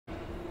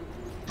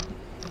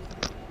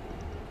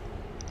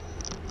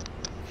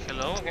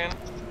again,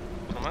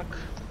 Cormac,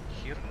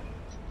 here.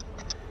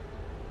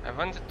 I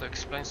wanted to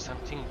explain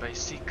something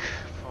basic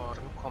for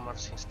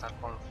newcomers in Star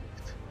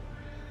Conflict.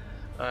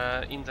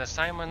 In the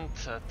assignment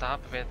tab,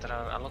 where there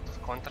are a lot of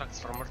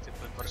contracts for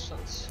multiple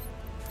persons,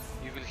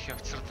 you will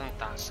have certain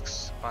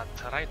tasks, but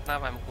right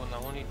now I'm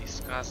gonna only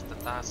discuss the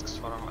tasks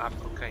from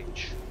Arthur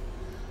Cage.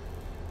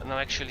 No,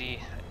 actually,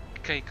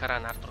 Kay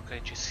Karan Arthur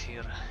Cage is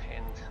here,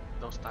 and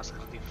those tasks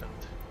are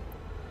different.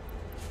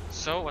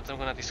 So what I'm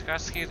gonna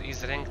discuss here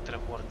is ranked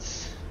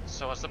rewards.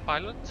 So as a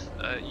pilot,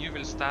 you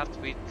will start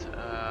with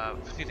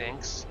 3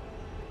 ranks: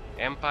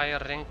 Empire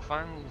rank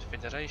 1,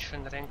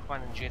 Federation rank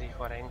 1, and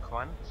Jericho rank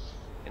 1.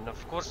 And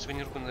of course, when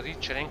you're gonna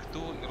reach rank 2,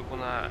 you're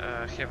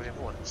gonna have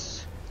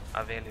rewards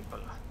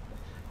available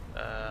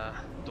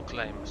to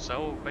claim.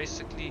 So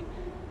basically,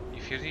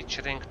 if you reach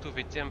rank 2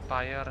 with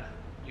Empire,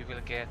 you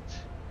will get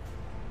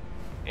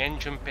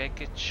engine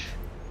package,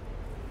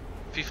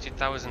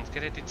 50,000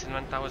 credits and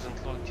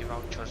 1,000 loyalty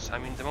vouchers. I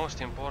mean, the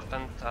most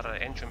important are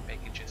engine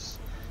packages.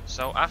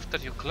 So after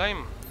you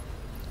claim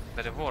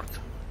the reward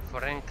for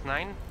rank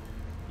 9,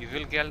 you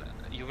will get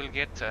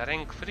a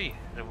rank 3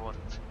 reward.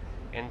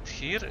 And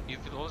here you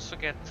will also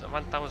get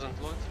 1,000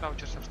 loyalty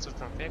vouchers of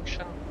certain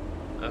faction,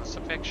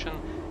 sub-faction,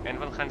 and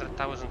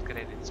 100,000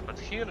 credits. But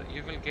here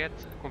you will get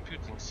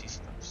computing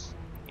systems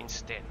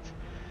instead.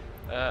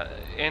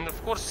 And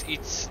of course,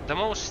 it's the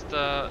most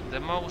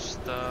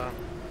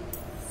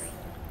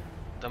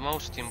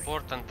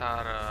important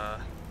are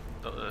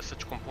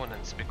such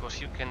components,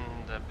 because you can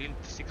build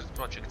secret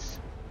projects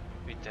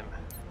with them.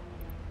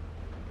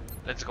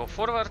 Let's go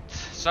forward.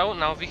 So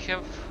now we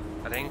have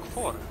rank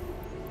 4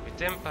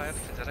 with Empire,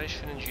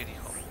 Federation and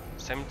Jericho.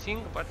 Same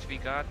thing, but we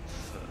got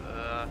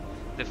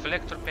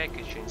deflector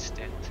package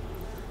instead.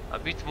 A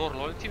bit more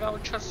loyalty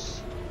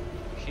vouchers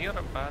here,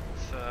 but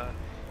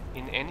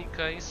in any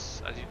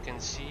case, as you can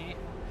see,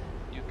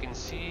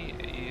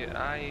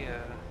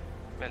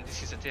 well,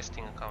 this is a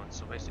testing account,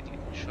 so basically I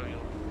can show you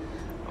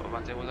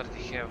what I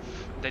already have.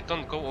 They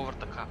don't go over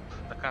the cap.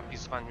 The cap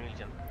is 1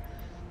 million.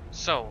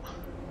 So,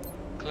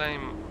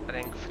 claim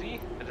rank 3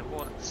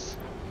 rewards.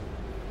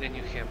 Then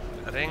you have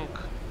rank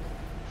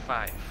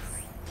 5.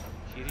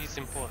 Here is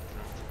important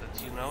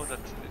that you know that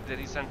there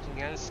is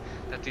something else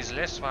that is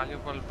less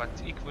valuable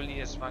but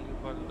equally as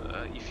valuable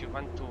if you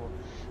want to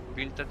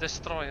build a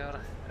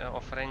destroyer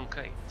of rank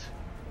 8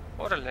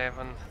 or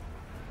 11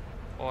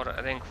 or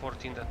rank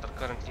 14 that are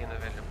currently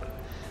unavailable.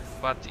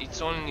 But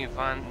it's only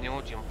one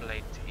neodymium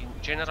plate. In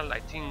general, I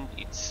think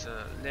it's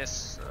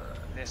less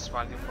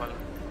valuable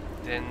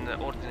than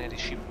ordinary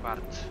ship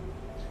part,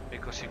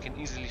 because you can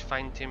easily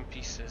find 10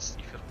 pieces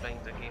if you're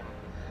playing the game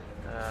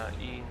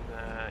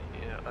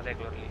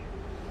regularly.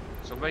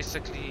 So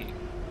basically,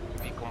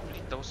 we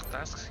complete those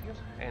tasks here,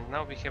 and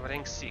now we have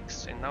rank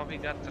 6, and now we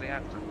got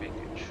reactor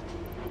package.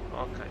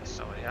 Okay,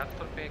 so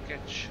reactor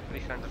package,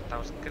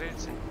 300,000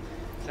 credits and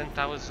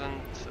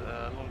 10,000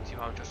 loyalty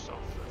vouchers of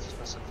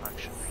suspense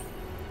faction.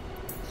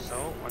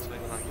 So what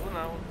we're gonna do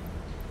now,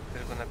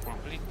 we're gonna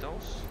complete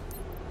those,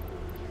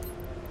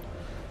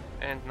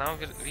 and now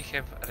we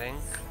have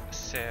rank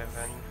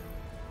 7.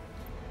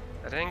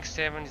 Rank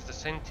 7 is the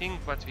same thing,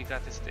 but we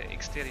got the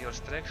exterior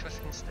structures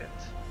instead.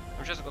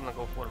 I'm just gonna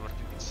go forward,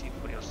 you can see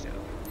for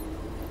yourself.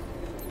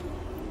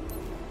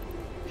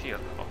 Here,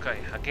 okay,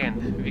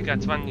 again, we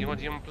got 1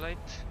 neodymium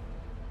plate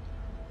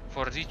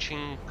for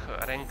reaching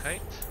rank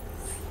 8.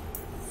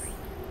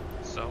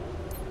 So,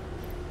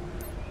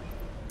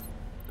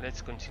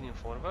 let's continue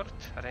forward.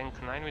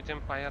 Rank 9 with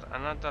Empire,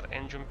 another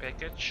engine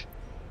package.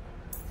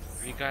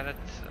 We got it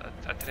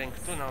at rank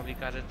 2, now we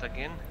got it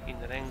again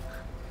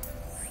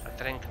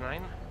at rank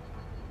 9.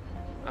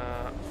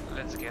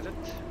 Let's get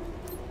it.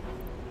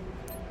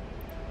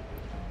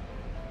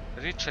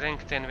 Reach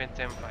rank 10 with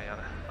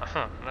Empire.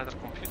 Aha, another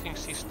computing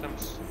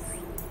systems.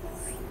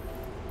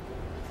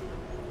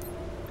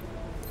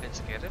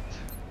 Let's get it.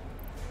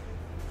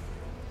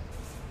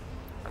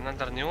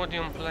 Another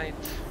neodymium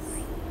plate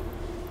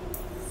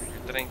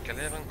with rank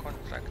 11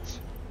 contracts,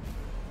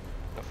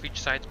 of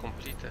each side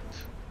completed.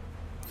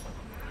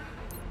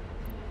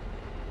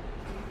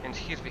 And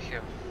here we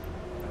have,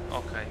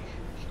 okay,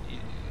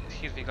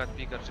 here we got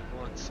bigger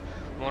rewards,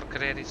 more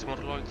credits, more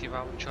loyalty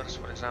vouchers,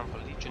 for example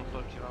Legion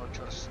loyalty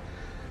vouchers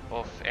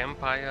of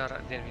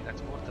Empire. Then we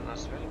got Warden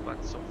as well,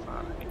 but so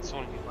far it's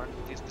only one.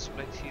 It is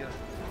displayed here,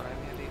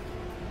 primary,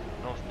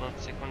 not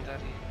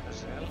secondary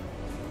as well.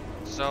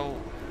 So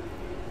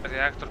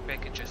reactor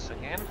packages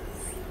again,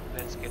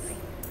 let's get them.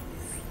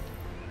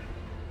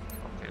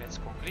 Okay, let's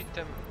complete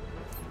them.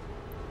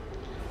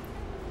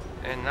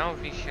 And now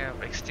we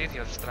have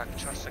exterior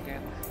structures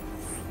again.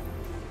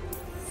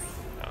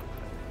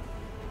 Okay,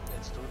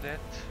 let's do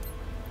that.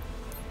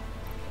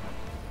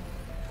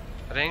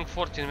 Rank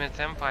 14 with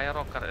Empire,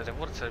 okay,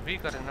 rewards are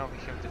bigger, and now we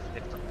have the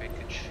deflector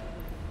package.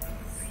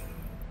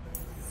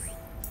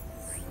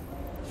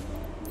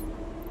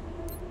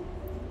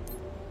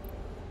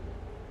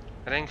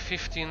 Rank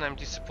 15, I'm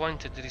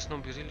disappointed there is no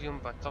beryllium,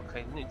 but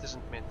okay, it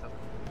doesn't matter.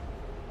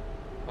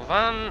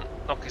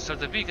 Okay, so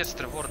the biggest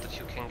reward that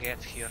you can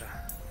get here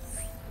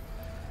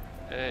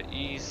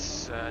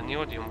is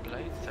neodymium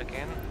plate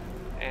again,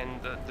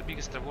 and the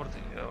biggest reward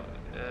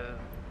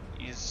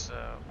is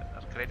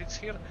are credits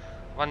here,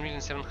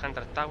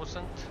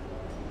 1,700,000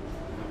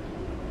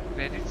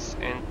 credits,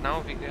 and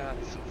now we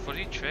got for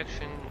each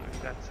faction we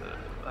got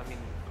I mean,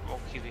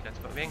 okay, we got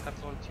Vanguard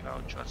loyalty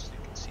vouchers, you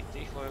can see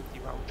Take loyalty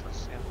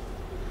vouchers and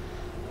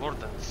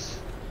Warden's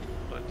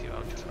loyalty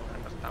vouchers,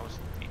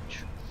 100,000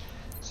 each.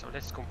 So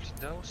let's complete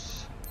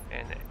those,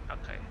 and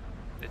okay,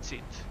 that's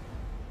it.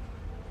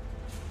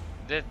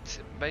 That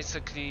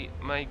basically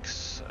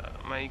makes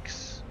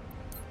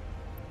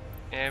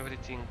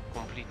everything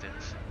completed.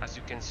 As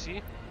you can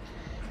see,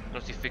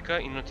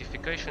 in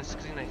notification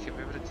screen I have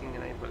everything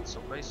enabled.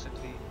 So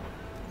basically,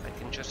 I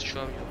can just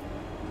show you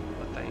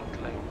what I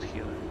claimed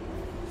here.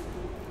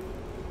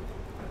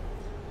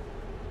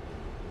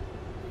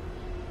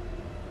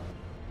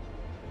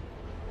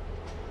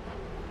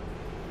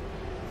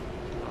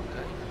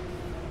 Okay.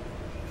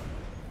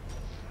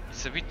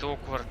 It's a bit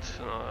awkward.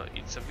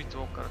 It's a bit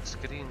awkward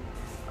screen.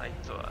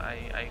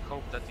 I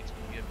hope that it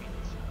will be a bit,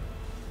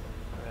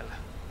 well,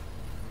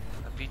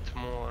 a bit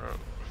more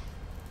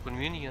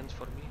convenient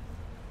for me,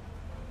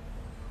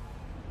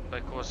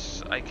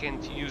 because I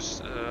can't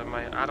use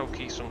my arrow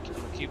keys on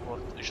the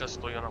keyboard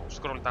just to, you know,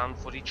 scroll down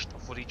for each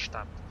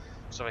tab.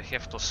 So I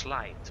have to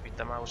slide with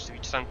the mouse,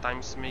 which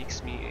sometimes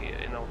makes me,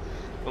 you know,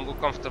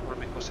 uncomfortable,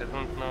 because I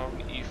don't know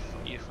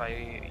if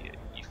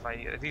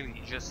I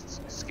really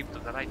just skip to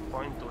the right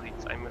point, or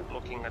I'm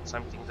looking at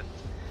something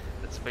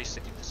that's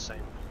basically the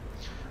same.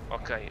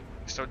 Okay,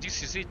 so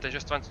this is it. I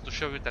just wanted to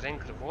show you the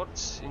rank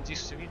rewards in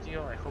this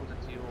video. I hope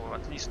that you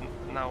at least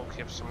now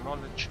have some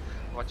knowledge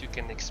what you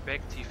can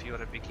expect if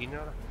you're a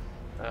beginner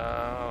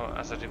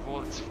as a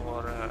reward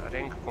for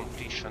rank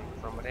completion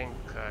from rank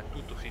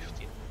 2 to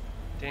 15.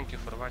 Thank you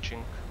for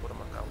watching.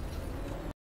 Burmak out.